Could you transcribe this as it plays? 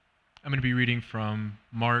I'm going to be reading from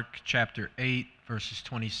Mark chapter 8, verses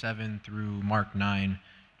 27 through Mark 9,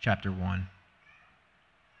 chapter 1.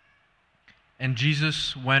 And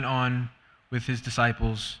Jesus went on with his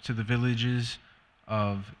disciples to the villages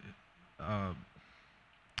of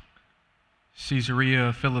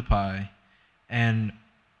Caesarea Philippi, and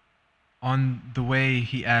on the way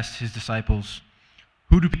he asked his disciples,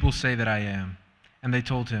 "Who do people say that I am?" And they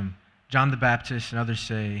told him, "John the Baptist, and others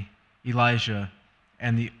say Elijah,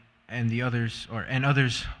 and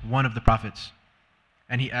others one of the prophets."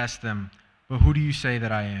 And he asked them, "But who do you say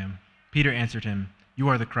that I am?" Peter answered him, "You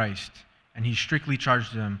are the Christ." And he strictly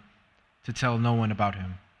charged them to tell no one about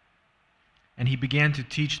him. And he began to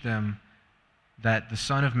teach them that the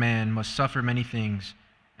Son of Man must suffer many things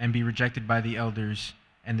and be rejected by the elders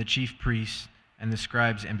and the chief priests and the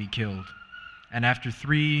scribes and be killed, and after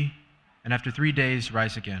 3 days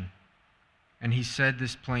rise again. And he said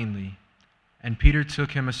this plainly. And Peter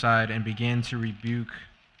took him aside and began to rebuke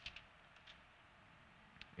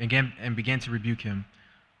him.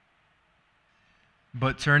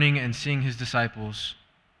 But turning and seeing his disciples,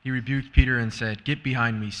 he rebuked Peter and said, "Get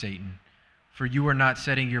behind me, Satan, for you are not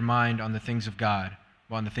setting your mind on the things of God,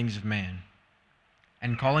 but on the things of man."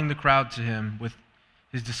 And calling the crowd to him with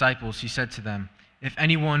his disciples, he said to them, "If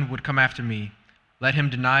anyone would come after me, let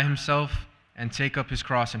him deny himself and take up his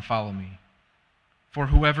cross and follow me. For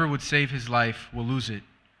whoever would save his life will lose it,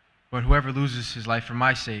 but whoever loses his life for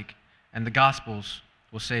my sake and the gospel's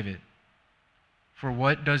will save it. For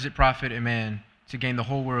what does it profit a man to gain the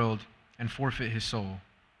whole world and forfeit his soul?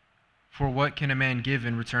 For what can a man give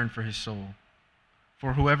in return for his soul?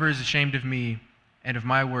 For whoever is ashamed of me and of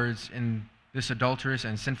my words in this adulterous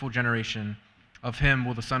and sinful generation, of him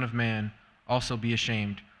will the Son of Man also be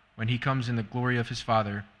ashamed when he comes in the glory of his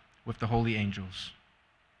Father with the holy angels."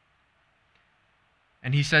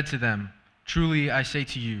 And he said to them, "Truly I say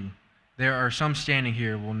to you, there are some standing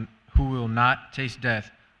here who will not taste death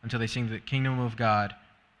until they see the kingdom of God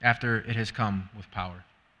after it has come with power."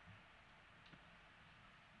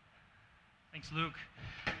 Thanks, Luke.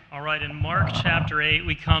 All right, in Mark chapter 8,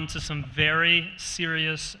 we come to some very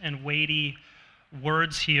serious and weighty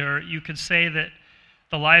words here. You could say that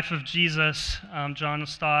the life of Jesus, John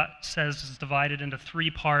Stott says, is divided into 3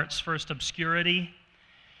 parts. First, obscurity,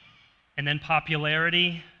 and then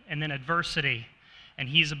popularity, and then adversity. And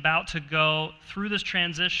he's about to go through this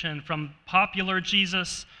transition from popular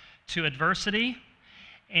Jesus to adversity,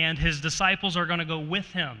 and his disciples are going to go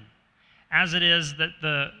with him. As it is that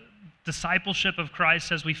the discipleship of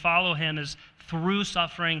Christ as we follow him is through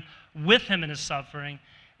suffering, with him in his suffering.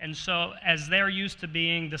 And so as they're used to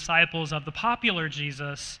being disciples of the popular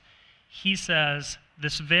Jesus, he says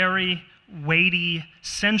this very weighty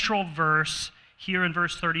central verse here in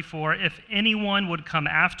verse 34, "If anyone would come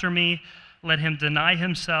after me, let him deny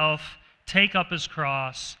himself, take up his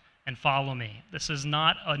cross, and follow me." This is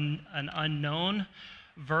not an unknown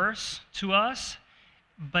verse to us,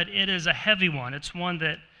 but it is a heavy one. It's one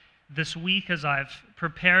that this week, as I've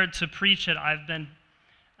prepared to preach it, I've been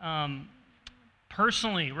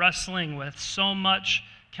personally wrestling with so much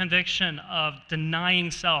conviction of denying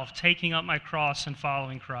self, taking up my cross, and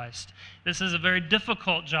following Christ. This is a very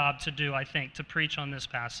difficult job to do, I think, to preach on this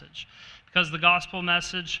passage, because the gospel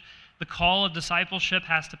message, the call of discipleship,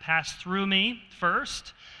 has to pass through me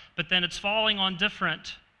first, but then it's falling on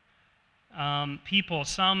different people.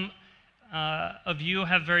 Some of you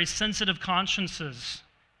have very sensitive consciences,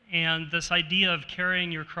 and this idea of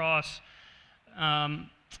carrying your cross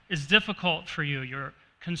is difficult for you. You're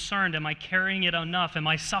concerned, am I carrying it enough? Am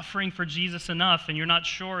I suffering for Jesus enough? And you're not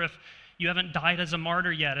sure if you haven't died as a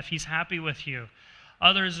martyr yet, if he's happy with you.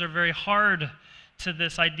 Others are very hard to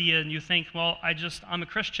this idea, and you think, well, I'm a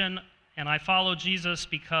Christian, and I follow Jesus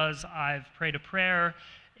because I've prayed a prayer,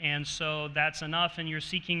 and so that's enough, and you're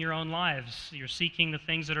seeking your own lives. You're seeking the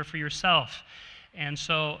things that are for yourself. And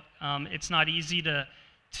so it's not easy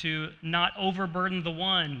to not overburden the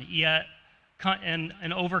one, yet and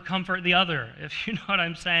overcomfort the other, if you know what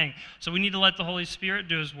I'm saying. So we need to let the Holy Spirit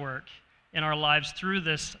do his work in our lives through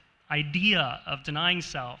this idea of denying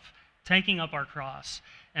self, taking up our cross,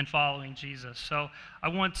 and following Jesus. So I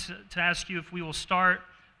want to ask you if we will start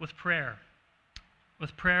with prayer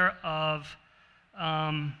of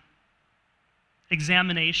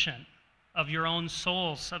examination of your own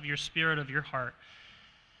souls, of your spirit, of your heart.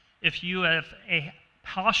 If you have a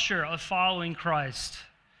posture of following Christ,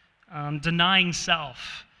 denying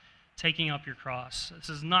self, taking up your cross. This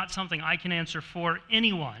is not something I can answer for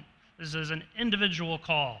anyone. This is an individual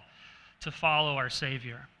call to follow our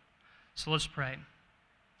Savior. So let's pray.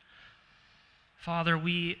 Father,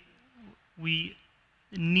 we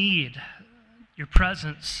need your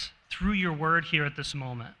presence through your word here at this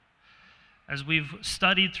moment. As we've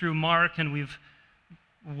studied through Mark and we've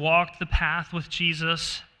walked the path with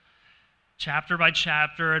Jesus chapter by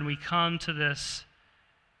chapter, and we come to this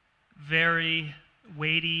very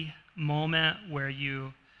weighty moment where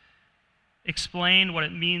you explain what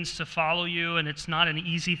it means to follow you, and it's not an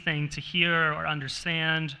easy thing to hear or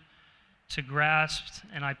understand, to grasp,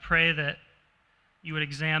 and I pray that you would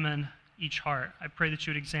examine each heart. I pray that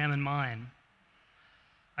you would examine mine.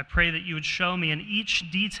 I pray that you would show me in each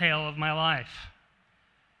detail of my life,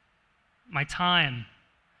 my time,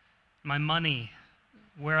 my money,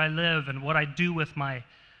 where I live, and what I do with my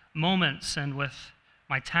moments and with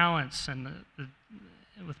my talents and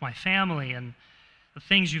with my family and the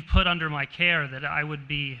things you've put under my care, that I would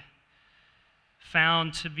be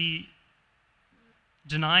found to be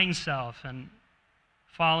denying self and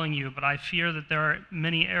following you. But I fear that there are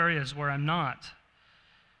many areas where I'm not,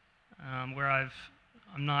 where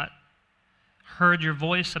I'm not heard your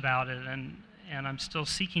voice about it, and I'm still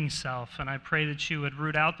seeking self. And I pray that you would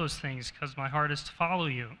root out those things, because my heart is to follow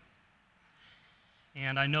you.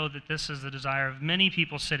 And I know that this is the desire of many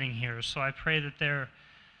people sitting here, so I pray that their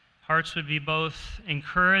hearts would be both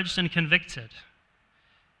encouraged and convicted.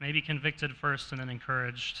 Maybe convicted first and then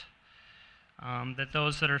encouraged. That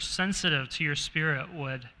those that are sensitive to your spirit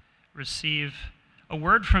would receive a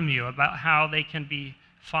word from you about how they can be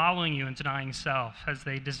following you and denying self as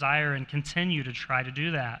they desire and continue to try to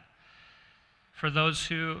do that. For those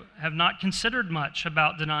who have not considered much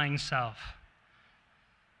about denying self,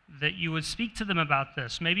 that you would speak to them about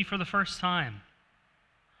this, maybe for the first time,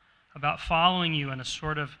 about following you in a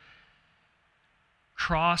sort of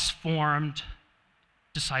cross-formed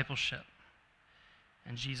discipleship.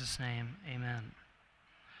 In Jesus' name, amen.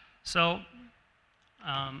 So,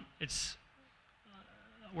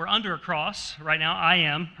 we're under a cross right now. I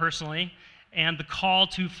am, personally, and the call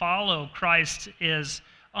to follow Christ is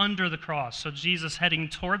under the cross. So Jesus, heading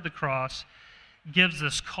toward the cross, gives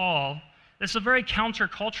this call. This is a very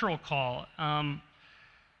countercultural call.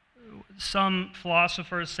 Some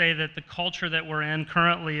philosophers say that the culture that we're in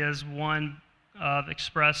currently is one of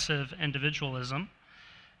expressive individualism.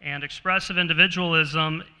 And expressive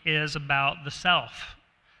individualism is about the self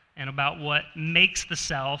and about what makes the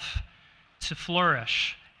self to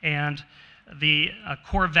flourish. And the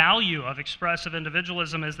core value of expressive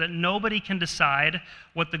individualism is that nobody can decide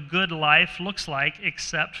what the good life looks like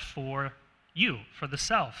except for you, for the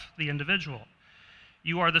self, the individual.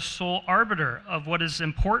 You are the sole arbiter of what is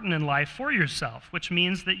important in life for yourself, which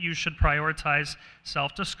means that you should prioritize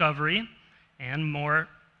self-discovery and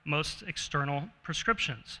most external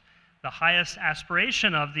prescriptions. The highest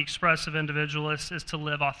aspiration of the expressive individualist is to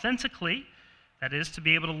live authentically, that is, to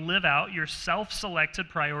be able to live out your self-selected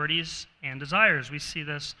priorities and desires. We see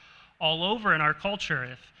this all over in our culture.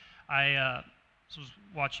 If I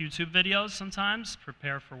watch YouTube videos sometimes,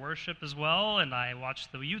 prepare for worship as well, and I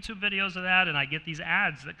watch the YouTube videos of that, and I get these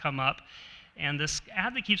ads that come up. And this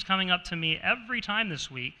ad that keeps coming up to me every time this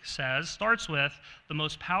week starts with, the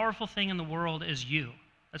most powerful thing in the world is you.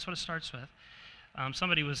 That's what it starts with.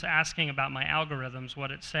 Somebody was asking about my algorithms, what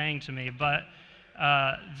it's saying to me, but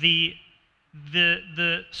the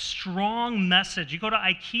strong message, you go to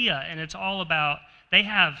IKEA and it's all about, they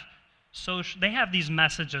have these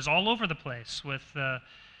messages all over the place with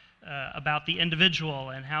about the individual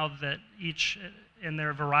and how that each in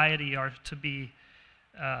their variety are to be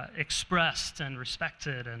expressed and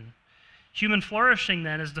respected. And human flourishing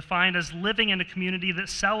then is defined as living in a community that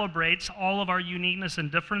celebrates all of our uniqueness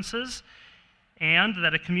and differences, and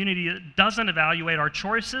that a community that doesn't evaluate our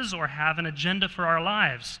choices or have an agenda for our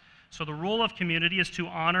lives. So the role of community is to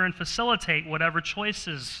honor and facilitate whatever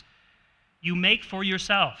choices you make for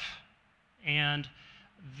yourself. And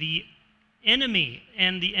the enemy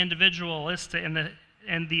in the individualistic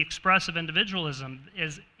and the expressive individualism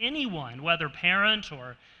is anyone, whether parent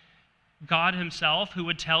or God himself, who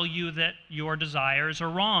would tell you that your desires are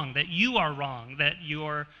wrong, that you are wrong, that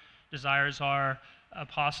your desires are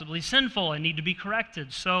possibly sinful and need to be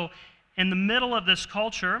corrected. So in the middle of this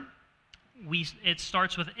culture, it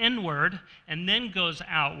starts with inward and then goes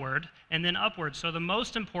outward and then upward. So the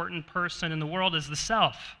most important person in the world is the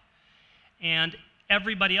self. And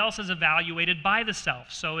everybody else is evaluated by the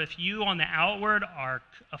self. So if you on the outward are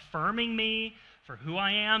affirming me for who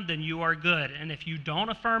I am, then you are good. And if you don't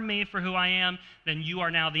affirm me for who I am, then you are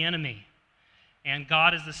now the enemy. And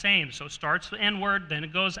God is the same. So it starts inward, then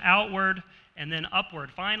it goes outward, and then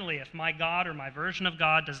upward. Finally, if my God or my version of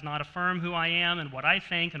God does not affirm who I am and what I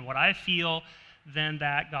think and what I feel, then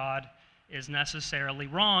that God is necessarily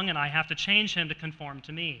wrong, and I have to change him to conform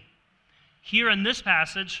to me. Here in this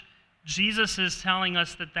passage, Jesus is telling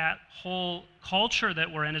us that that whole culture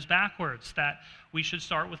that we're in is backwards, that we should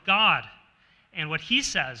start with God and what he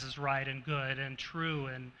says is right and good and true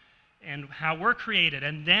and how we're created.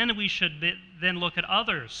 And then we should then look at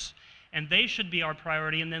others, and they should be our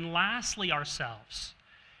priority. And then lastly, ourselves.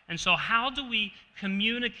 And so how do we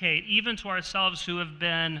communicate even to ourselves who have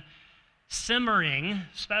been simmering,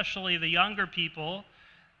 especially the younger people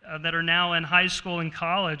that are now in high school and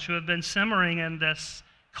college, who have been simmering in this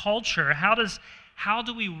culture? How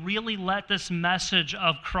do we really let this message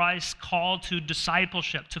of Christ's call to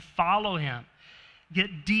discipleship, to follow him,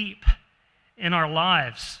 get deep in our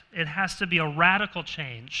lives? It has to be a radical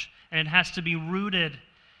change, and it has to be rooted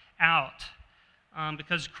out,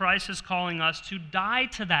 because Christ is calling us to die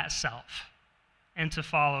to that self and to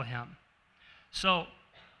follow him. So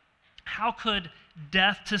how could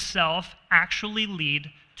death to self actually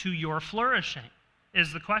lead to your flourishing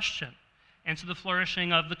is the question, and to the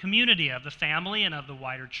flourishing of the community, of the family, and of the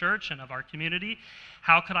wider church, and of our community.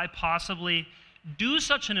 How could I possibly do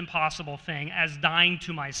such an impossible thing as dying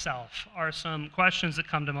to myself are some questions that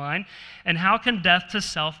come to mind. And how can death to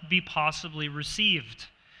self be possibly received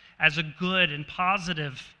as a good and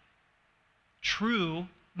positive, true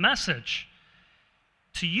message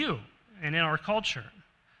to you and in our culture?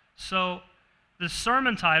 So the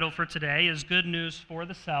sermon title for today is Good News for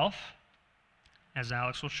the Self, as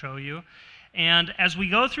Alex will show you. And as we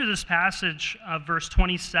go through this passage of verse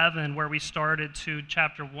 27, where we started, to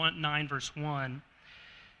chapter 9, verse 1,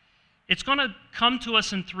 it's going to come to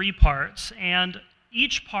us in three parts, and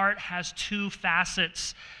each part has two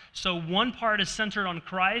facets. So one part is centered on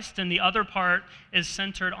Christ, and the other part is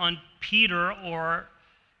centered on Peter, or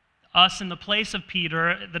us in the place of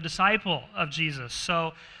Peter, the disciple of Jesus.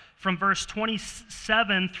 So from verse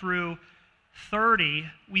 27 through 30,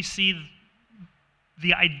 we see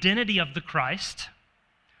the identity of the Christ.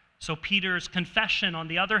 So Peter's confession on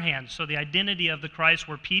the other hand. So the identity of the Christ,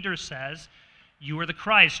 where Peter says, "You are the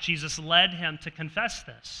Christ." Jesus led him to confess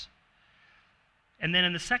this. And then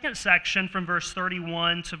in the second section, from verse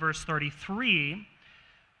 31 to verse 33,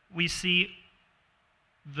 we see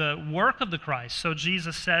the work of the Christ. So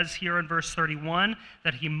Jesus says here in verse 31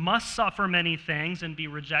 that he must suffer many things and be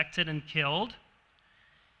rejected and killed,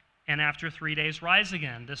 and after 3 days rise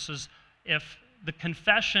again. This is, if the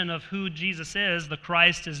confession of who Jesus is, the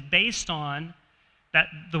Christ, is based on that,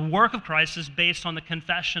 the work of Christ is based on the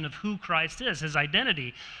confession of who Christ is, his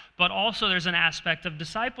identity. But also there's an aspect of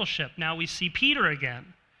discipleship. Now we see Peter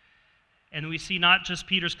again. And we see not just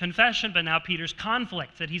Peter's confession, but now Peter's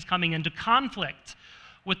conflict, that he's coming into conflict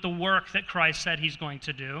with the work that Christ said he's going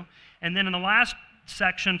to do. And then in the last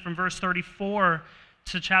section, from verse 34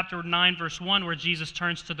 to chapter 9, verse 1, where Jesus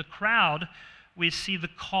turns to the crowd, we see the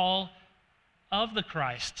call of the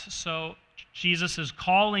Christ. So Jesus is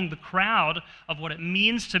calling the crowd of what it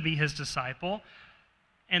means to be his disciple.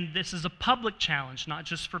 And this is a public challenge, not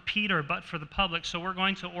just for Peter, but for the public. So we're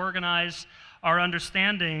going to organize our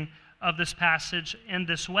understanding of this passage in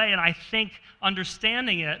this way. And I think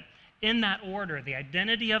understanding it in that order, the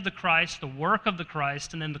identity of the Christ, the work of the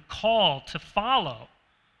Christ, and then the call to follow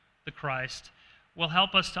the Christ, will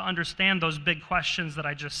help us to understand those big questions that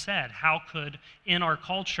I just said. How could, in our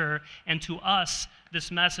culture and to us,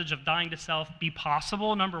 this message of dying to self be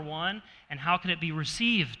possible, number one? And how could it be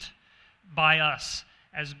received by us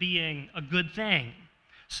as being a good thing?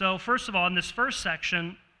 So first of all, in this first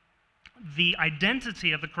section, the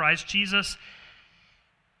identity of the Christ, Jesus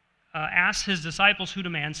asks his disciples, "Who do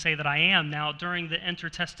men say that I am?" Now, during the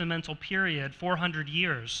intertestamental period, 400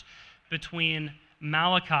 years between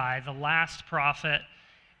Malachi, the last prophet,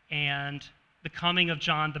 and the coming of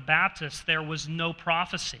John the Baptist, there was no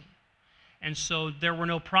prophecy. And so there were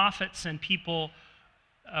no prophets, and people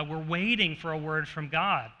were waiting for a word from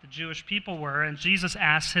God. The Jewish people were, and Jesus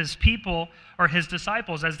asks his people, or his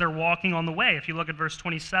disciples, as they're walking on the way. If you look at verse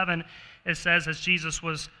 27, it says, as Jesus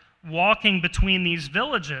was walking between these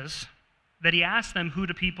villages, that he asked them, "Who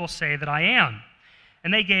do people say that I am?"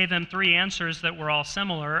 And they gave him three answers that were all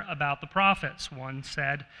similar about the prophets. One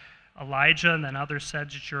said Elijah, and then others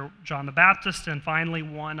said that you're John the Baptist, and finally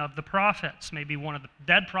one of the prophets, maybe one of the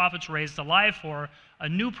dead prophets raised to life, or a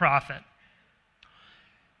new prophet.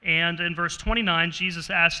 And in verse 29, Jesus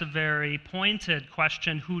asks a very pointed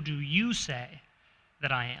question: "Who do you say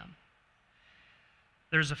that I am?"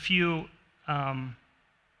 There's a few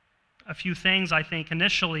things, I think,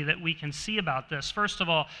 initially that we can see about this. First of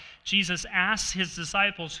all, Jesus asks his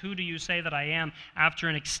disciples, "Who do you say that I am?" after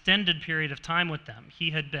an extended period of time with them. He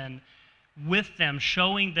had been with them,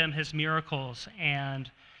 showing them his miracles and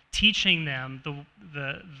teaching them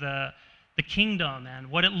the the kingdom and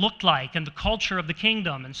what it looked like and the culture of the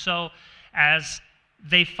kingdom. And so as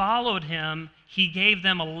they followed him, he gave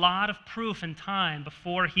them a lot of proof and time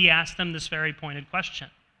before he asked them this very pointed question.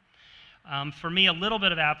 For me, a little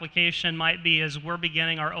bit of application might be as we're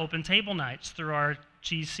beginning our open table nights through our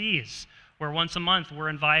GCs, where once a month we're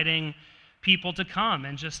inviting people to come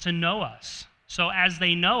and just to know us. So as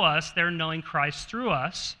they know us, they're knowing Christ through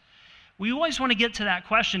us. We always want to get to that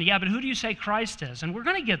question, yeah, but who do you say Christ is? And we're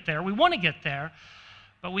going to get there. We want to get there.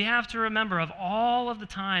 But we have to remember of all of the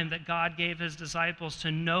time that God gave his disciples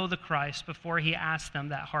to know the Christ before he asked them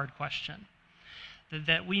that hard question.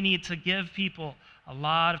 That we need to give people a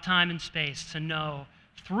lot of time and space to know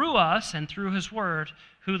through us and through his word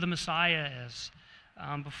who the Messiah is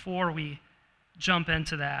before we jump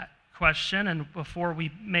into that question and before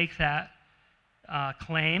we make that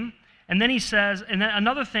claim. And then he says, and then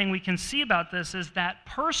another thing we can see about this is that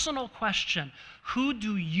personal question, who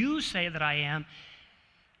do you say that I am,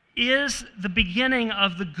 is the beginning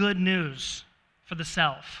of the good news for the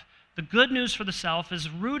self. The good news for the self is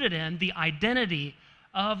rooted in the identity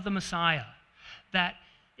of the Messiah, that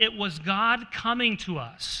it was God coming to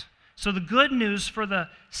us. So the good news for the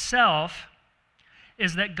self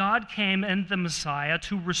is that God came in the Messiah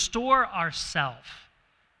to restore ourself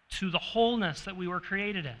to the wholeness that we were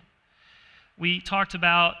created in. We talked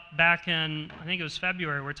about back in, I think it was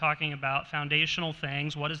February, we're talking about foundational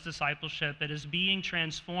things. What is discipleship? It is being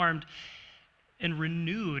transformed and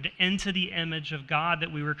renewed into the image of God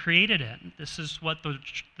that we were created in. This is what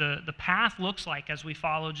the path looks like as we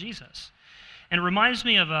follow Jesus. And it reminds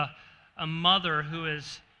me of a mother who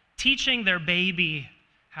is teaching their baby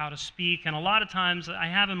how to speak. And a lot of times I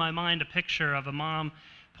have in my mind a picture of a mom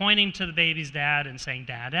pointing to the baby's dad and saying,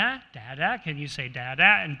 Dada, Dada, can you say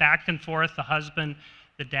Dada? And back and forth, the husband,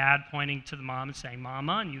 the dad pointing to the mom and saying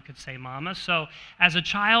Mama, and you could say Mama. So as a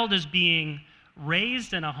child is being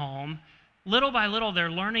raised in a home, little by little they're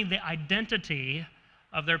learning the identity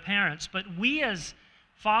of their parents. But we as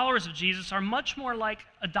followers of Jesus are much more like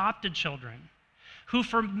adopted children who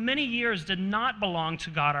for many years did not belong to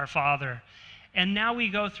God our Father. And now we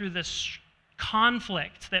go through this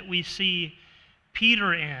conflict that we see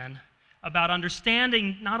Peter in about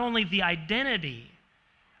understanding not only the identity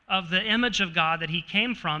of the image of God that he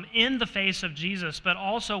came from in the face of Jesus, but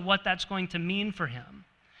also what that's going to mean for him.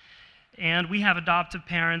 And we have adoptive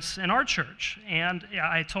parents in our church, and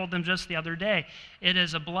I told them just the other day, it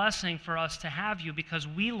is a blessing for us to have you because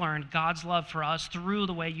we learned God's love for us through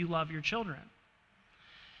the way you love your children.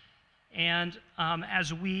 And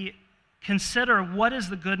as we consider what is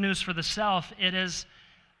the good news for the self, it is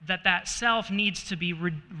that self needs to be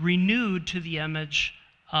renewed to the image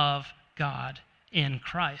of God in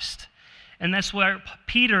Christ. And that's where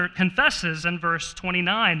Peter confesses in verse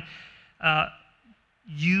 29,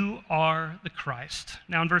 you are the Christ.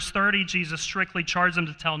 Now in verse 30, Jesus strictly charged them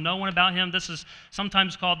to tell no one about him. This is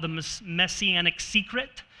sometimes called the messianic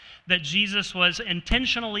secret, that Jesus was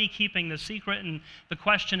intentionally keeping the secret. And the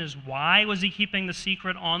question is, why was he keeping the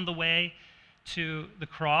secret on the way to the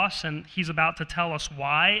cross? And he's about to tell us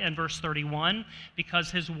why in verse 31,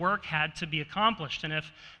 because his work had to be accomplished. And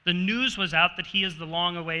if the news was out that he is the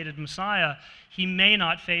long-awaited Messiah, he may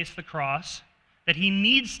not face the cross that he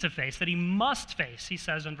needs to face, that he must face, he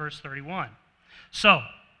says in verse 31. So,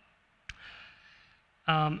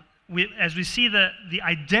 as we see the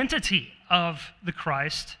identity of the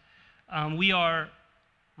Christ, we are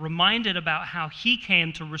reminded about how he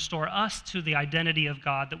came to restore us to the identity of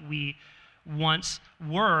God that we once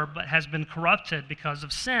were, but has been corrupted because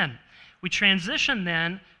of sin. We transition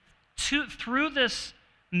then through this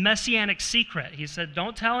messianic secret. He said,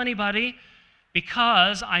 don't tell anybody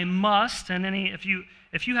because I must, and then if you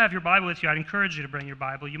have your Bible with you, I'd encourage you to bring your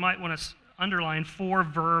Bible. You might want to underline 4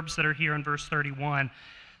 verbs that are here in verse 31.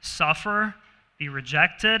 Suffer, be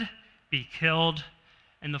rejected, be killed,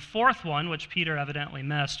 and the 4th one, which Peter evidently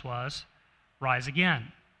missed, was rise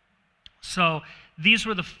again. So these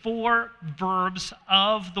were the 4 verbs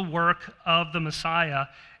of the work of the Messiah,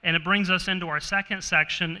 and it brings us into our second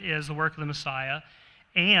section, is the work of the Messiah.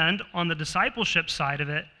 And on the discipleship side of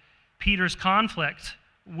it, Peter's conflict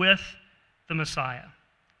with the Messiah.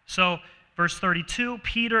 So verse 32,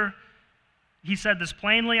 Peter, he said this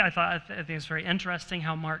plainly. I think it's very interesting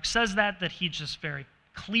how Mark says that he just very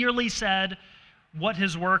clearly said what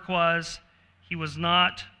his work was. He was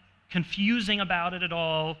not confusing about it at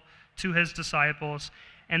all to his disciples.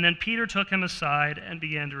 And then Peter took him aside and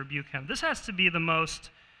began to rebuke him. This has to be the most,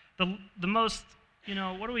 what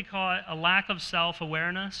do we call it? A lack of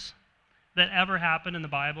self-awareness that ever happened in the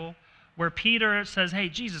Bible, where Peter says, hey,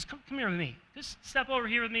 Jesus, come here with me. Just step over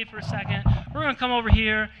here with me for a second. We're going to come over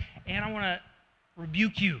here, and I want to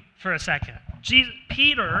rebuke you for a second.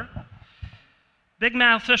 Peter, big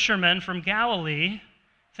mouth fisherman from Galilee,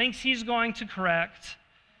 thinks he's going to correct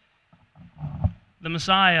the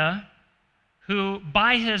Messiah who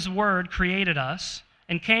by his word created us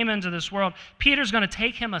and came into this world. Peter's going to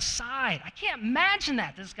take him aside. I can't imagine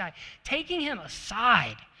that, this guy taking him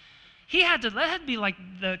aside. That had to be like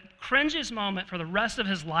the cringiest moment for the rest of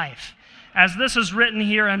his life. As this is written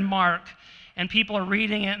here in Mark, and people are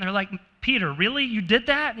reading it, and they're like, Peter, really? You did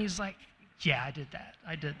that? And he's like, yeah, I did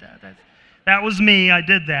that. That was me. I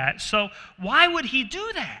did that. So why would he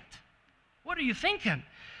do that? What are you thinking?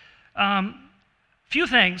 Few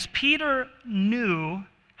things. Peter knew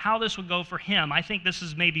how this would go for him. I think this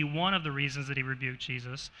is maybe one of the reasons that he rebuked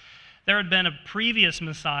Jesus. There had been a previous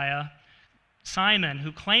Messiah, Simon,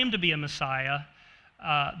 who claimed to be a Messiah,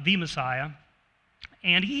 the Messiah,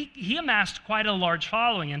 and he amassed quite a large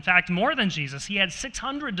following. In fact, more than Jesus. He had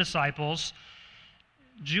 600 disciples,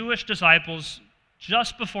 Jewish disciples,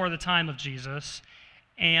 just before the time of Jesus.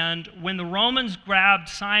 And when the Romans grabbed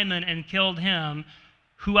Simon and killed him,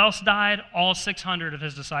 who else died? All 600 of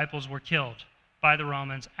his disciples were killed by the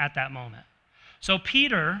Romans at that moment. So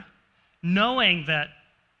Peter, knowing that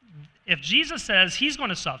if Jesus says he's going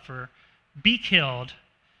to suffer, be killed,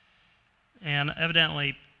 and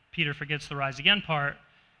evidently Peter forgets the rise again part,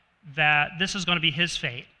 that this is going to be his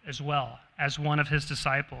fate as well as one of his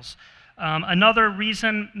disciples. Another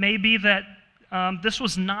reason may be that this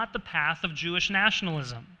was not the path of Jewish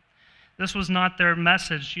nationalism. This was not their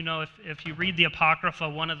message. You know, if you read the Apocrypha,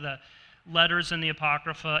 one of the letters in the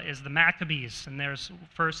Apocrypha is the Maccabees, and there's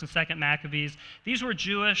 1st and 2nd Maccabees. These were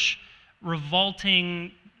Jewish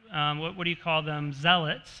revolting, what do you call them,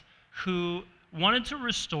 zealots, who wanted to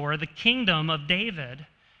restore the kingdom of David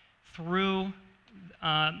through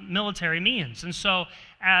military means. And so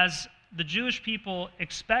as the Jewish people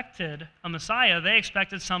expected a Messiah, they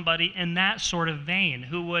expected somebody in that sort of vein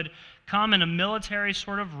who would come in a military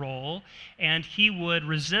sort of role, and he would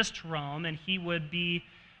resist Rome, and he would be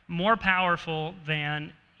more powerful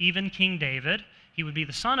than even King David. He would be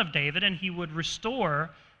the son of David, and he would restore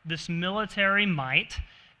this military might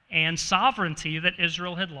and sovereignty that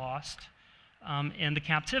Israel had lost in the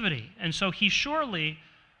captivity. And so he surely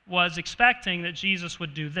was expecting that Jesus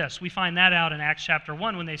would do this. We find that out in Acts chapter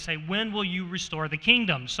 1 when they say, when will you restore the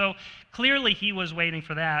kingdom? So clearly he was waiting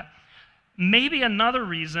for that. Maybe another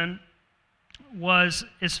reason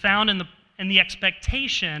is found in the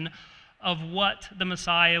expectation of what the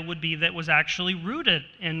Messiah would be that was actually rooted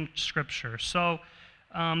in Scripture. So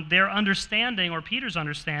their understanding, or Peter's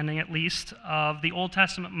understanding at least, of the Old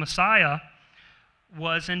Testament Messiah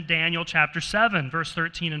was in Daniel chapter 7, verse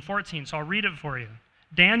 13 and 14. So I'll read it for you.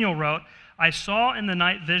 Daniel wrote, I saw in the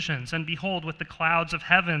night visions, and behold, with the clouds of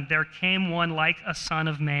heaven there came one like a son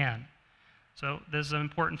of man. So this is an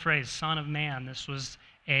important phrase, son of man. This was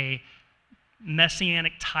a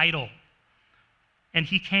messianic title. And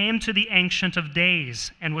he came to the Ancient of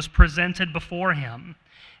Days and was presented before him.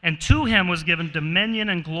 And to him was given dominion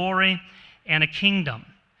and glory and a kingdom,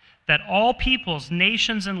 that all peoples,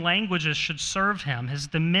 nations, and languages should serve him. His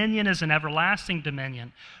dominion is an everlasting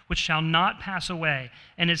dominion, which shall not pass away,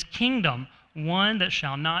 and his kingdom one that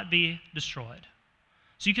shall not be destroyed.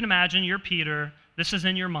 So you can imagine, you're Peter, this is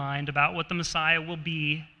in your mind about what the Messiah will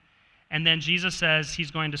be, and then Jesus says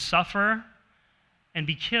he's going to suffer and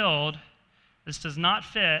be killed. This does not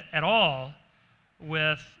fit at all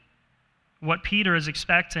with what Peter is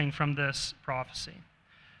expecting from this prophecy.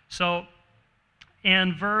 So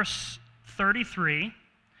in verse 33,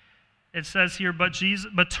 it says here, but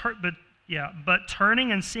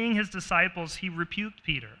turning and seeing his disciples, he rebuked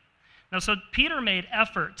Peter. Now, so Peter made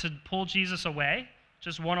effort to pull Jesus away,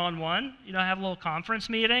 just one-on-one, have a little conference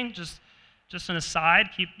meeting, just an aside,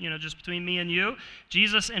 keep, just between me and you.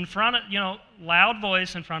 Jesus in front of, loud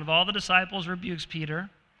voice in front of all the disciples rebukes Peter.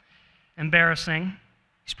 Embarrassing.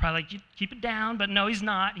 He's probably like, keep it down, but no, he's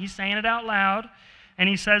not. He's saying it out loud. And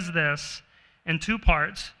he says this in two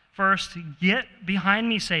parts. First, get behind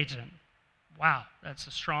me, Satan. Wow, that's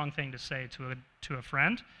a strong thing to say to a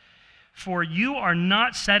friend. For you are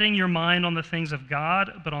not setting your mind on the things of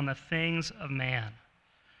God, but on the things of man.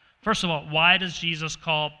 First of all, why does Jesus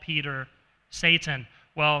call Peter Satan?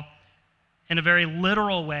 Well, in a very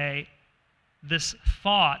literal way, this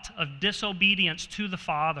thought of disobedience to the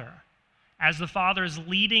Father, as the Father is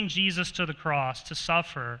leading Jesus to the cross to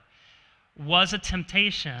suffer, was a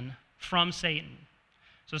temptation from Satan.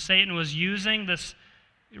 So Satan was using this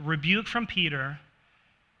rebuke from Peter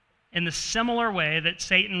in the similar way that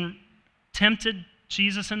Satan tempted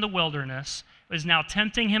Jesus in the wilderness, is now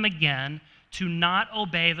tempting him again to not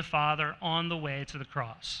obey the Father on the way to the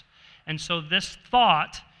cross. And so this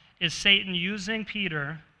thought is Satan using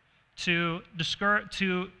Peter to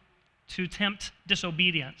tempt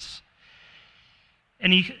disobedience.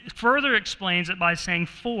 And he further explains it by saying,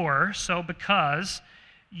 so because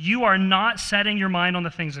you are not setting your mind on the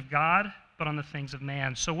things of God, but on the things of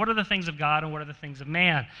man. So what are the things of God and what are the things of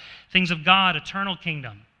man? Things of God, eternal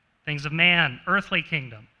kingdom. Things of man, earthly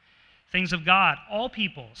kingdom. Things of God, all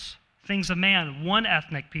peoples. Things of man, one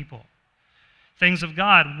ethnic people. Things of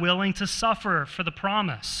God, willing to suffer for the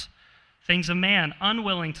promise. Things of man,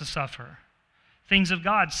 unwilling to suffer. Things of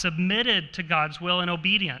God, submitted to God's will and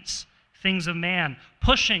obedience. Things of man,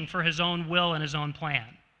 pushing for his own will and his own plan.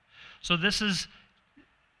 So this is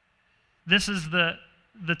the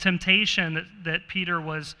temptation that Peter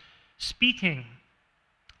was speaking.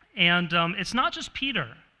 And it's not just Peter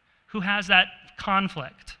who has that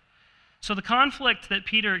conflict. So the conflict that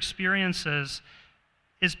Peter experiences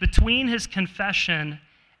is between his confession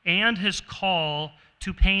and his call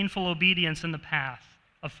to painful obedience in the path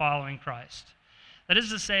of following Christ. That is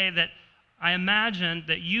to say that I imagine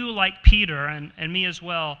that you, like Peter and me as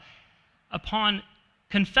well, upon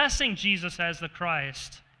confessing Jesus as the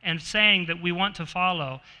Christ and saying that we want to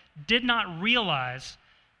follow, did not realize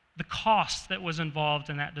the cost that was involved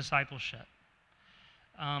in that discipleship.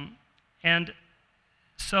 And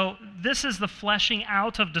so this is the fleshing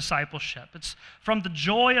out of discipleship. It's from the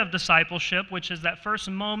joy of discipleship, which is that first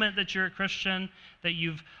moment that you're a Christian, that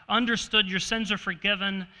you've understood your sins are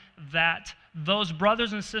forgiven, that those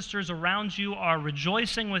brothers and sisters around you are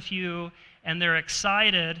rejoicing with you, and they're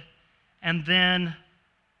excited, and then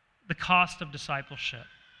the cost of discipleship,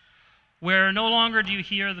 where no longer do you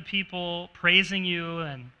hear the people praising you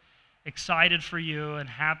and excited for you and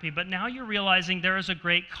happy, but now you're realizing there is a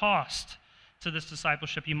great cost to this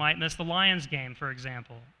discipleship. You might miss the Lions game, for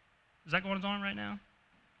example. Is that going on right now?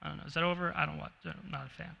 I don't know. Is that over? I don't watch. I'm not a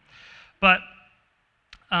fan. But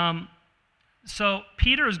so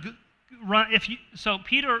Peter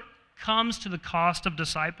comes to the cost of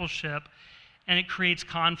discipleship, and it creates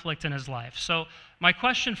conflict in his life. So my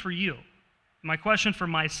question for you, my question for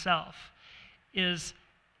myself, is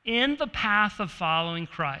in the path of following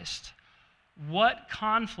Christ, what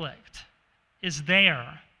conflict is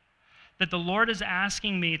there that the Lord is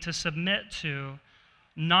asking me to submit to,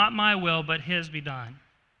 not my will, but his be done?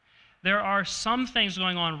 There are some things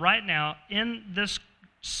going on right now in this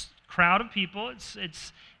crowd of people.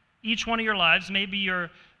 It's each one of your lives. Maybe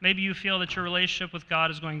you feel that your relationship with God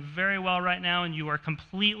is going very well right now, and you are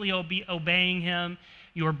completely obeying him.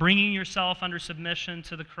 You are bringing yourself under submission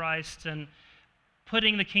to the Christ and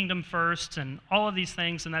putting the kingdom first and all of these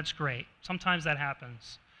things, and that's great. Sometimes that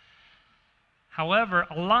happens. However,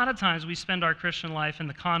 a lot of times we spend our Christian life in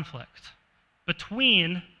the conflict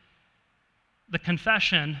between the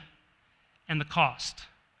confession and the cost,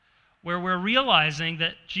 where we're realizing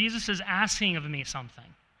that Jesus is asking of me something,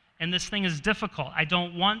 and this thing is difficult. I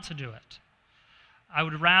don't want to do it. I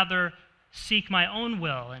would rather seek my own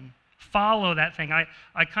will and follow that thing. I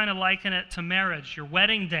kind of liken it to marriage. Your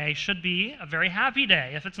wedding day should be a very happy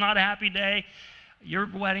day. If it's not a happy day, your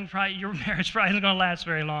marriage probably isn't going to last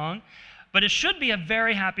very long. But it should be a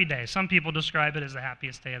very happy day. Some people describe it as the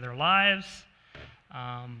happiest day of their lives.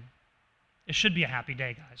 It should be a happy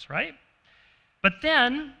day, guys, right? But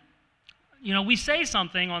then, we say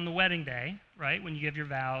something on the wedding day, right? When you give your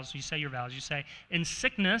vows, you say your vows. You say, in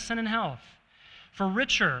sickness and in health, for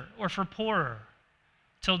richer or for poorer,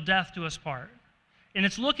 till death do us part. And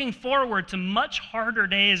it's looking forward to much harder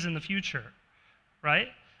days in the future, right,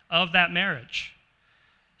 of that marriage.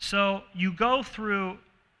 So you go through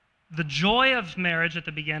the joy of marriage at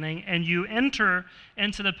the beginning, and you enter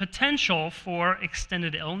into the potential for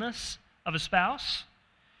extended illness of a spouse,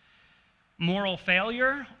 moral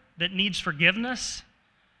failure that needs forgiveness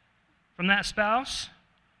from that spouse,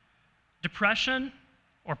 depression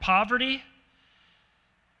or poverty.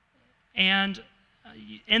 And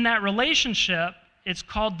in that relationship, it's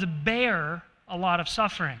called to bear a lot of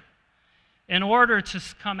suffering in order to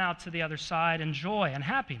come out to the other side in joy and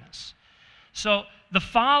happiness. So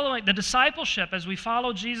the discipleship as we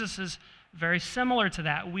follow Jesus is very similar to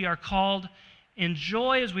that. We are called in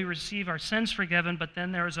joy as we receive our sins forgiven, but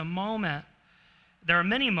then there is a moment, there are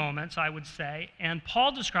many moments, I would say, and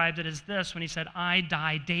Paul described it as this when he said, I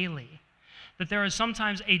die daily. That there is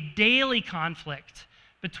sometimes a daily conflict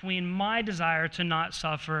between my desire to not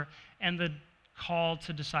suffer and the call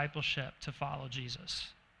to discipleship to follow Jesus.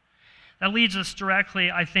 That leads us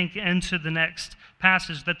directly, I think, into the next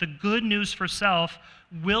passage, that the good news for self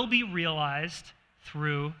will be realized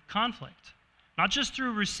through conflict. Not just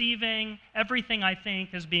through receiving everything I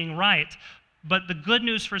think as being right, But the good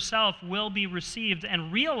news for self will be received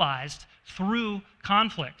and realized through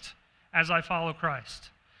conflict as I follow Christ.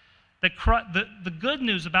 The good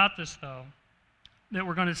news about this, though, that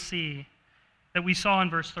we're going to see, that we saw in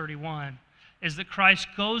verse 31, is that Christ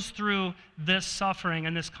goes through this suffering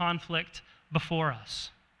and this conflict before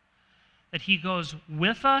us. That he goes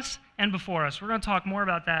with us and before us. We're going to talk more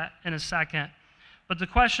about that in a second. But the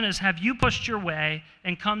question is, have you pushed your way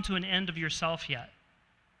and come to an end of yourself yet?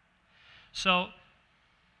 So,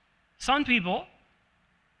 some people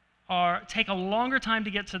take a longer time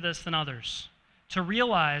to get to this than others, to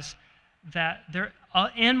realize that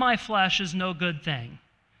in my flesh is no good thing,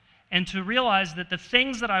 and to realize that the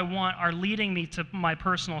things that I want are leading me to my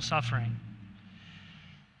personal suffering.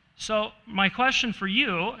 So, my question for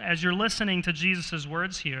you, as you're listening to Jesus'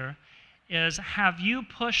 words here, is, have you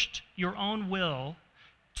pushed your own will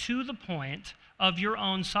to the point of your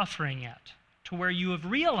own suffering yet? To where you have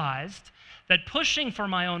realized that pushing for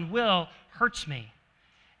my own will hurts me,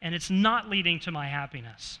 and it's not leading to my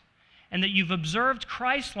happiness. And that you've observed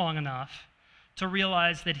Christ long enough to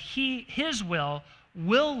realize that his will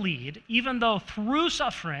lead, even though through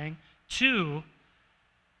suffering, to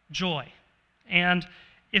joy. And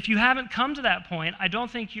if you haven't come to that point, I don't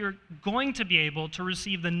think you're going to be able to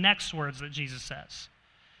receive the next words that Jesus says.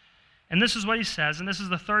 And this is what he says, and this is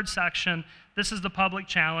the third section. This is the public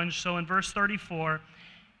challenge. So in verse 34,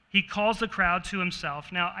 he calls the crowd to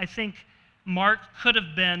himself. Now, I think Mark could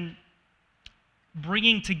have been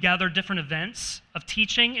bringing together different events of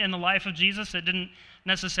teaching in the life of Jesus. It didn't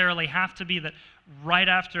necessarily have to be that right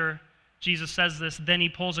after Jesus says this, then he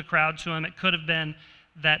pulls a crowd to him. It could have been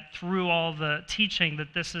that through all the teaching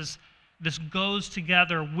that this goes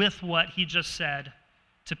together with what he just said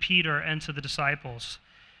to Peter and to the disciples.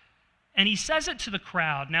 And he says it to the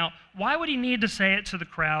crowd. Now, why would he need to say it to the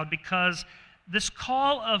crowd? Because this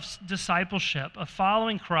call of discipleship, of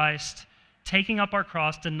following Christ, taking up our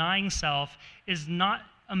cross, denying self, is not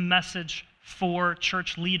a message for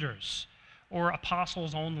church leaders or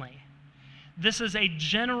apostles only. This is a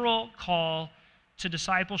general call to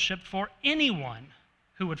discipleship for anyone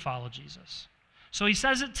who would follow Jesus. So he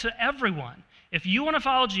says it to everyone. If you want to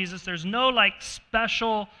follow Jesus, there's no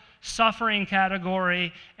special suffering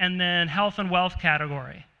category and then health and wealth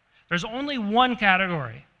category. There's only one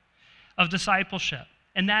category of discipleship,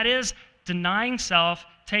 and that is denying self,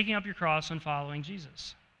 taking up your cross, and following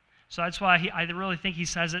Jesus. So that's why I really think he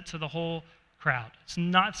says it to the whole crowd. It's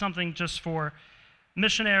not something just for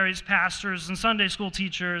missionaries, pastors, and Sunday school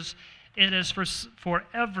teachers. It is for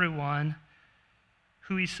everyone,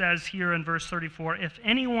 who he says here in verse 34, if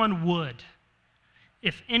anyone would,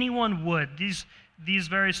 these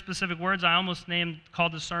very specific words I almost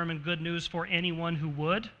called the sermon Good News for Anyone Who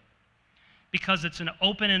Would, because it's an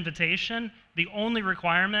open invitation. The only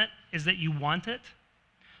requirement is that you want it.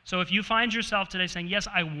 So if you find yourself today saying, yes,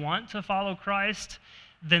 I want to follow Christ,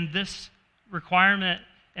 then this requirement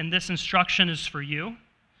and this instruction is for you.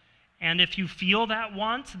 And if you feel that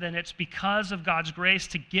want, then it's because of God's grace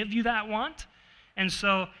to give you that want. And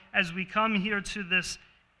so as we come here to this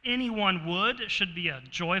anyone would, it should be a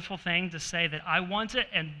joyful thing to say that I want it,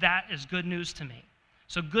 and that is good news to me.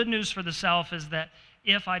 So good news for the self is that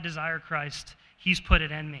if I desire Christ, he's put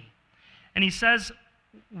it in me. And he says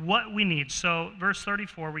what we need. So verse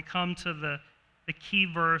 34, we come to the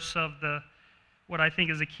key verse of what I think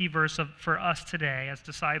is a key verse for us today as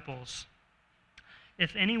disciples.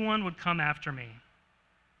 If anyone would come after me.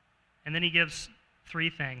 And then he gives three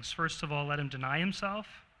things. First of all, let him deny himself,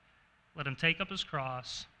 let him take up his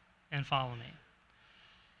cross, and follow me.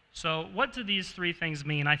 So what do these three things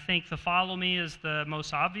mean? I think the follow me is the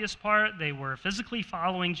most obvious part. They were physically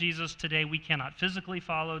following Jesus. Today we cannot physically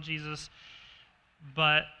follow Jesus,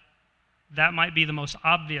 but that might be the most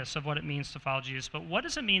obvious of what it means to follow Jesus. But what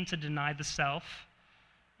does it mean to deny the self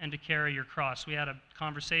and to carry your cross? We had a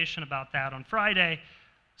conversation about that on Friday,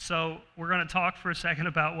 so we're going to talk for a second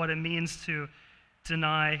about what it means to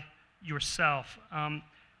deny yourself.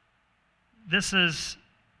 This is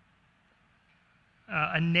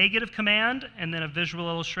a negative command, and then a visual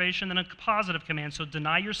illustration, then a positive command. So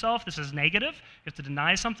deny yourself, this is negative. You have to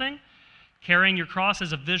deny something. Carrying your cross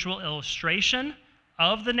is a visual illustration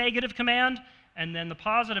of the negative command, and then the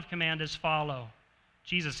positive command is follow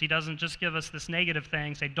Jesus. He doesn't just give us this negative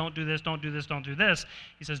thing, say don't do this, don't do this, don't do this.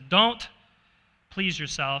 He says don't please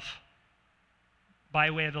yourself. By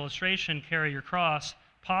way of illustration, carry your cross.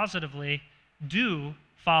 Positively, do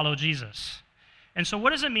follow Jesus. And so what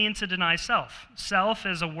does it mean to deny self? Self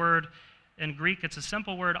is a word in Greek. It's a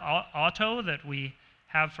simple word, auto, that we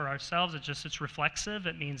have for ourselves. It's reflexive.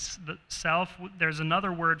 It means the self. There's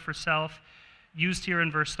another word for self used here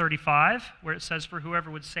in verse 35, where it says, for whoever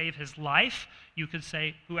would save his life. You could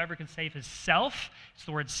say, whoever can save his self. It's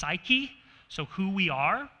the word psyche, so who we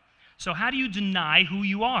are. So how do you deny who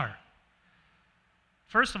you are?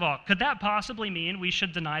 First of all, could that possibly mean we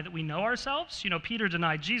should deny that we know ourselves? Peter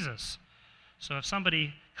denied Jesus. So if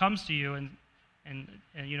somebody comes to you and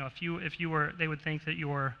if you were, they would think that you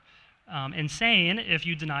were insane if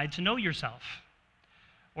you denied to know yourself.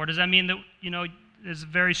 Or does that mean that, there's a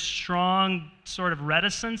very strong sort of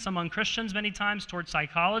reticence among Christians many times towards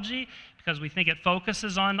psychology because we think it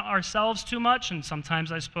focuses on ourselves too much, and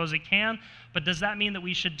sometimes I suppose it can. But does that mean that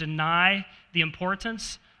we should deny the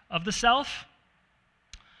importance of the self?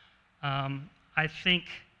 I think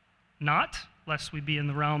not, lest we be in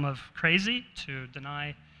the realm of crazy to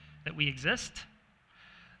deny that we exist.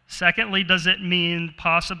 Secondly, does it mean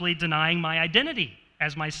possibly denying my identity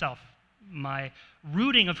as myself, my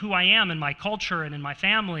rooting of who I am in my culture and in my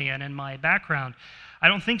family and in my background? I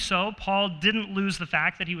don't think so. Paul didn't lose the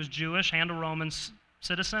fact that he was Jewish and a Roman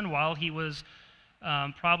citizen while he was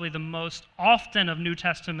probably the most often of New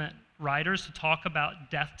Testament writers to talk about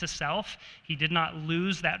death to self. He did not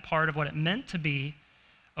lose that part of what it meant to be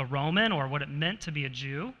a Roman or what it meant to be a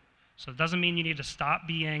Jew. So it doesn't mean you need to stop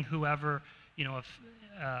being whoever,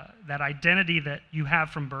 that identity that you have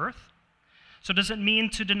from birth. So does it mean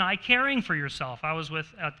to deny caring for yourself? I was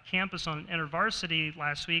at campus on InterVarsity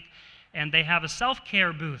last week, and they have a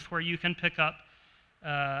self-care booth where you can pick up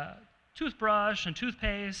toothbrush and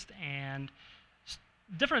toothpaste and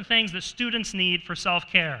different things that students need for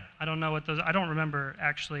self-care. I don't know what those, I don't remember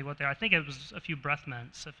actually what they are. I think it was a few breath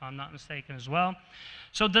mints, if I'm not mistaken as well.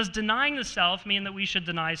 So does denying the self mean that we should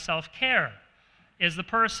deny self-care? Is the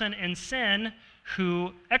person in sin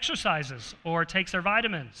who exercises or takes their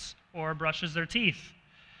vitamins or brushes their teeth?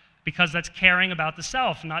 Because that's caring about the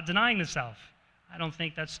self, not denying the self. I don't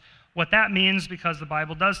think that's what that means, because the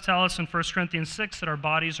Bible does tell us in 1 Corinthians 6 that our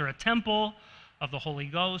bodies are a temple of the Holy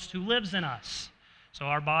Ghost who lives in us. So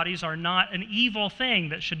our bodies are not an evil thing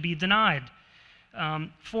that should be denied.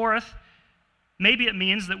 Fourth, maybe it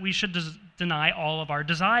means that we should deny all of our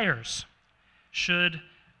desires. Should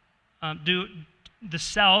do the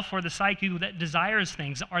self or the psyche that desires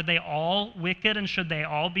things, are they all wicked and should they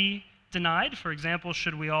all be denied? For example,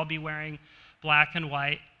 should we all be wearing black and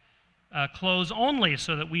white clothes only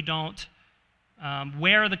so that we don't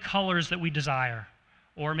wear the colors that we desire?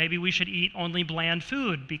 Or maybe we should eat only bland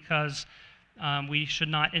food because we should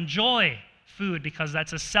not enjoy food because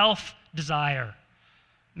that's a self-desire.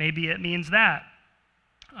 Maybe it means that.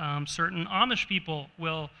 Certain Amish people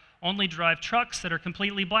will only drive trucks that are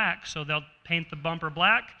completely black, so they'll paint the bumper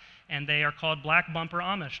black, and they are called black bumper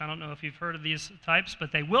Amish. I don't know if you've heard of these types,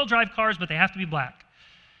 but they will drive cars, but they have to be black.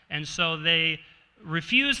 And so they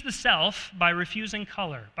refuse the self by refusing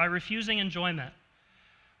color, by refusing enjoyment.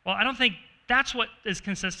 Well, I don't think that's what is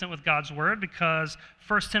consistent with God's word, because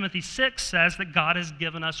 1 Timothy 6 says that God has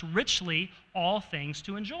given us richly all things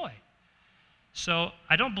to enjoy. So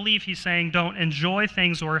I don't believe he's saying don't enjoy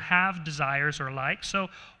things or have desires or like. So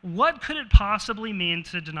what could it possibly mean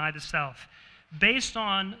to deny the self? Based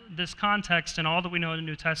on this context and all that we know in the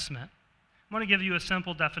New Testament, I want to give you a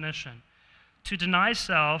simple definition. To deny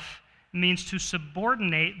self means to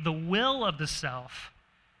subordinate the will of the self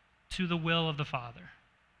to the will of the Father.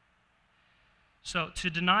 So to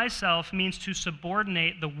deny self means to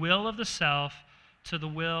subordinate the will of the self to the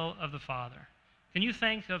will of the Father. Can you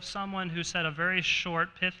think of someone who said a very short,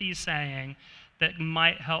 pithy saying that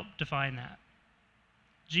might help define that?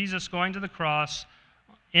 Jesus going to the cross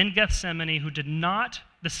in Gethsemane,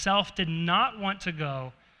 the self did not want to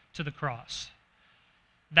go to the cross.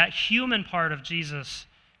 That human part of Jesus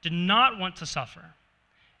did not want to suffer.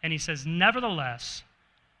 And he says, nevertheless,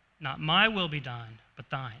 not my will be done, but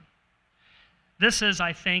thine. This is,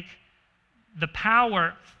 I think, the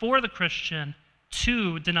power for the Christian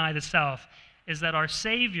to deny the self, is that our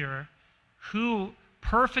Savior, who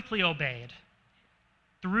perfectly obeyed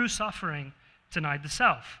through suffering, denied the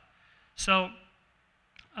self. So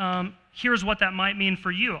here's what that might mean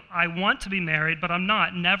for you. I want to be married, but I'm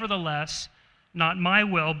not. Nevertheless, not my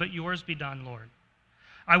will, but yours be done, Lord.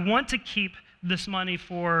 I want to keep this money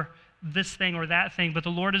for this thing or that thing, but the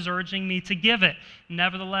Lord is urging me to give it.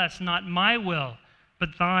 Nevertheless, not my will, but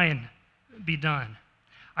thine be done.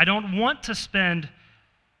 I don't want to spend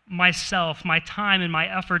myself, my time, and my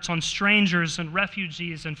efforts on strangers and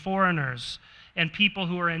refugees and foreigners and people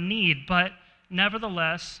who are in need, but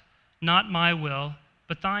nevertheless, not my will,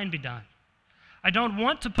 but thine be done. I don't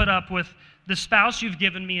want to put up with the spouse you've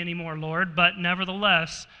given me anymore, Lord, but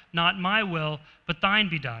nevertheless, not my will, but thine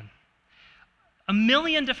be done. A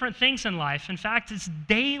million different things in life. In fact, it's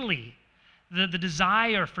daily the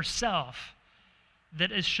desire for self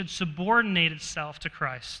that should subordinate itself to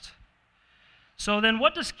Christ. So then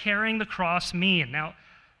what does carrying the cross mean? Now,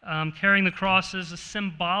 carrying the cross is a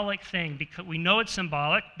symbolic thing. Because we know it's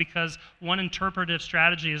symbolic because one interpretive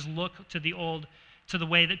strategy is look to the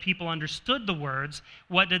way that people understood the words.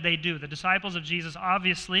 What did they do? The disciples of Jesus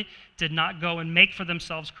obviously did not go and make for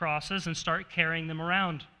themselves crosses and start carrying them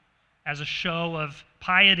around as a show of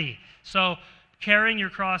piety. So carrying your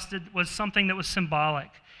cross was something that was symbolic.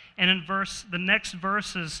 And in the next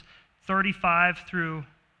verses 35 through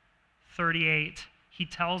 38, he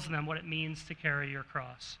tells them what it means to carry your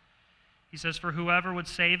cross. He says, "For whoever would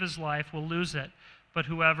save his life will lose it, but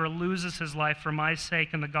whoever loses his life for my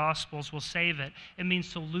sake and the gospel's will save it." It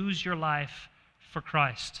means to lose your life for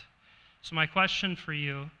Christ. So my question for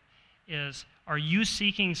you is, are you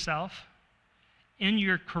seeking self in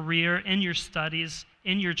your career, in your studies,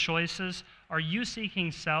 in your choices? Are you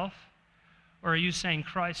seeking self, or are you saying,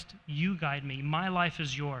 "Christ, you guide me. My life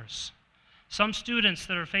is yours"? Some students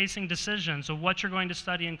that are facing decisions of what you're going to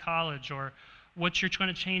study in college or what you're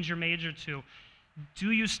trying to change your major to,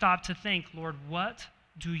 do you stop to think, "Lord, what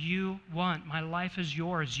do you want? My life is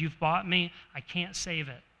yours. You've bought me. I can't save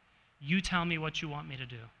it. You tell me what you want me to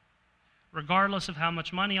do." Regardless of how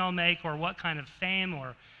much money I'll make or what kind of fame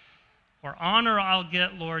or honor I'll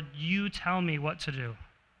get, Lord, you tell me what to do.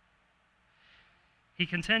 He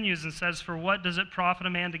continues and says, "For what does it profit a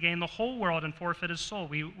man to gain the whole world and forfeit his soul?"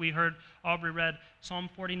 We heard Aubrey read Psalm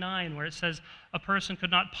 49, where it says a person could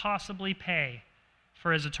not possibly pay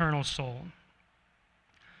for his eternal soul.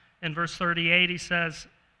 In verse 38, he says,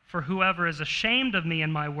 "For whoever is ashamed of me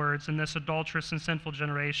and my words in this adulterous and sinful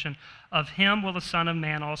generation, of him will the Son of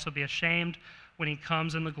Man also be ashamed when he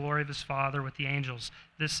comes in the glory of his Father with the angels."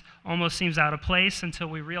 This almost seems out of place until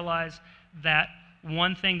we realize that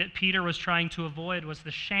one thing that Peter was trying to avoid was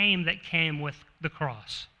the shame that came with the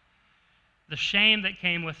cross. The shame that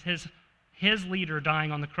came with his leader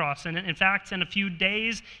dying on the cross. And in fact, in a few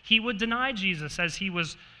days, he would deny Jesus as he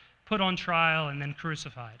was put on trial and then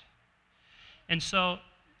crucified. And so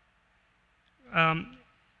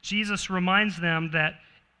Jesus reminds them that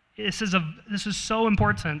this is so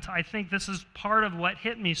important. I think this is part of what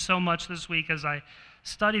hit me so much this week as I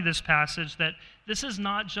study this passage, that this is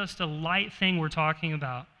not just a light thing we're talking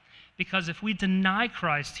about. Because if we deny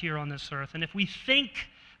Christ here on this earth, and if we think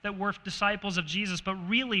that we're disciples of Jesus, but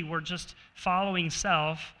really we're just following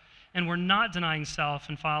self, and we're not denying self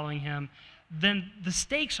and following him, then the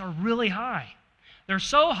stakes are really high. They're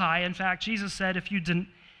so high, in fact, Jesus said,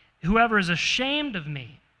 "Whoever is ashamed of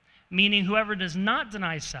me," meaning whoever does not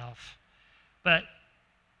deny self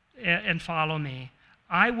and follow me,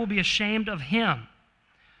 "I will be ashamed of him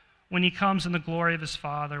when he comes in the glory of his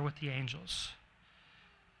Father with the angels."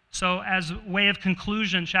 So as a way of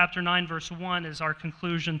conclusion, chapter 9, verse 1 is our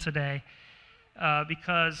conclusion today,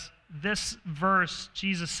 because this verse,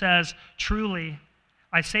 Jesus says, "Truly,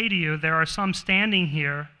 I say to you, there are some standing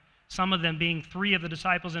here," some of them being three of the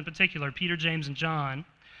disciples in particular, Peter, James, and John,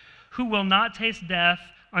 "who will not taste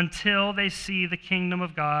death until they see the kingdom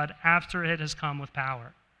of God after it has come with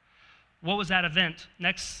power." What was that event?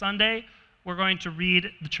 Next Sunday, we're going to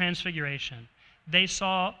read the Transfiguration. They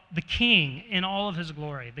saw the King in all of his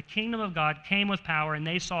glory. The kingdom of God came with power, and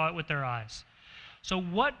they saw it with their eyes. So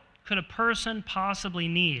what could a person possibly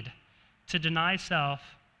need to deny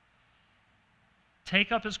self,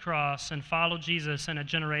 take up his cross, and follow Jesus in a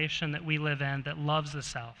generation that we live in that loves the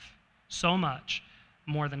self so much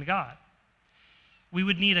more than God? We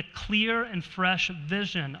would need a clear and fresh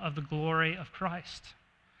vision of the glory of Christ.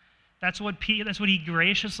 That's what he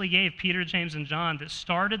graciously gave Peter, James, and John, that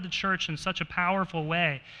started the church in such a powerful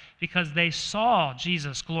way because they saw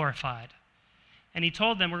Jesus glorified. And he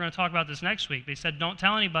told them, we're going to talk about this next week, but he said, "Don't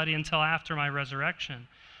tell anybody until after my resurrection."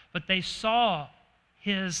 But they saw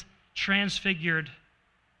his transfigured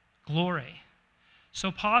glory.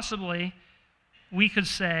 So possibly we could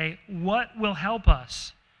say, what will help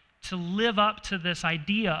us to live up to this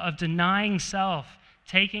idea of denying self,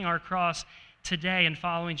 taking our cross today and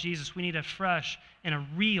following Jesus? We need a fresh and a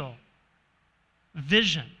real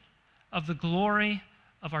vision of the glory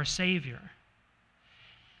of our Savior.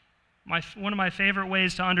 One of my favorite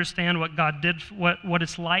ways to understand what God did, what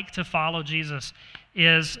it's like to follow Jesus,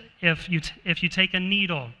 is if you take a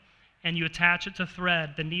needle and you attach it to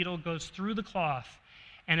thread, the needle goes through the cloth,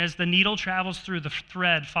 and as the needle travels through, the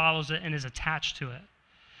thread follows it and is attached to it.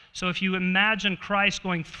 So if you imagine Christ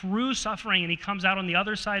going through suffering and he comes out on the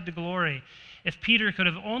other side to glory, if Peter could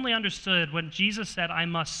have only understood when Jesus said, "I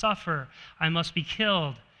must suffer, I must be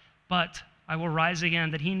killed, but I will rise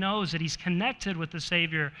again," that he knows that he's connected with the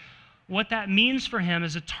Savior. What that means for him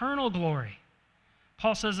is eternal glory.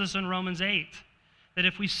 Paul says this in Romans 8, that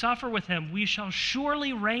if we suffer with him, we shall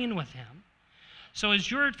surely reign with him. So as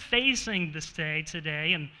you're facing this day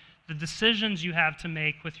today and the decisions you have to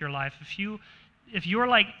make with your life, if you're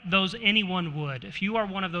like those anyone would, if you are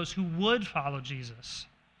one of those who would follow Jesus,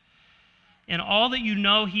 and all that you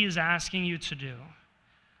know he is asking you to do,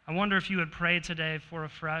 I wonder if you would pray today for a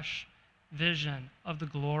fresh vision of the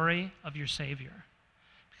glory of your Savior.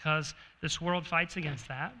 Because this world fights against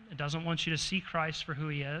that. It doesn't want you to see Christ for who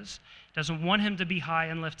he is. It doesn't want him to be high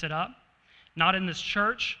and lifted up, not in this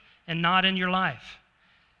church and not in your life.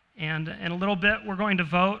 And in a little bit, we're going to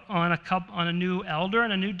vote on a new elder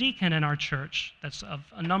and a new deacon in our church. That's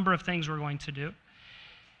a number of things we're going to do.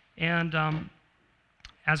 And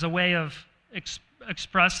as a way of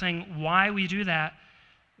expressing why we do that,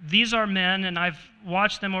 these are men, and I've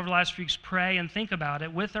watched them over the last few weeks pray and think about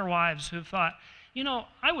it with their wives who have thought,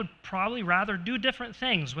 I would probably rather do different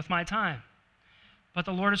things with my time. But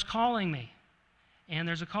the Lord is calling me, and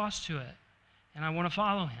there's a cost to it, and I want to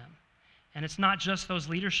follow him. And it's not just those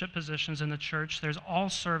leadership positions in the church. There's all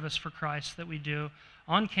service for Christ that we do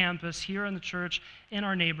on campus, here in the church, in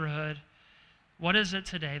our neighborhood. What is it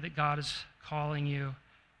today that God is calling you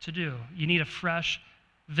to do? You need a fresh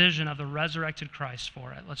vision of the resurrected Christ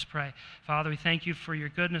for it. Let's pray. Father, we thank you for your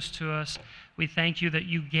goodness to us. We thank you that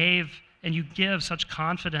you gave and you give such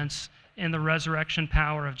confidence in the resurrection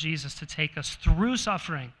power of Jesus to take us through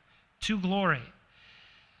suffering to glory.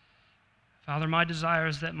 Father, my desire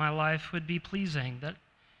is that my life would be pleasing,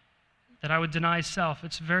 that I would deny self.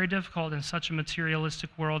 It's very difficult in such a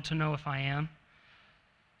materialistic world to know if I am.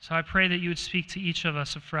 So I pray that you would speak to each of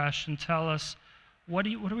us afresh and tell us, what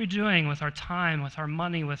are we doing with our time, with our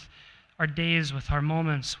money, with our days, with our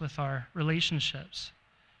moments, with our relationships?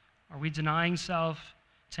 Are we denying self,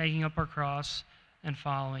 taking up our cross, and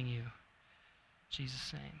following you? In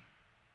Jesus' name.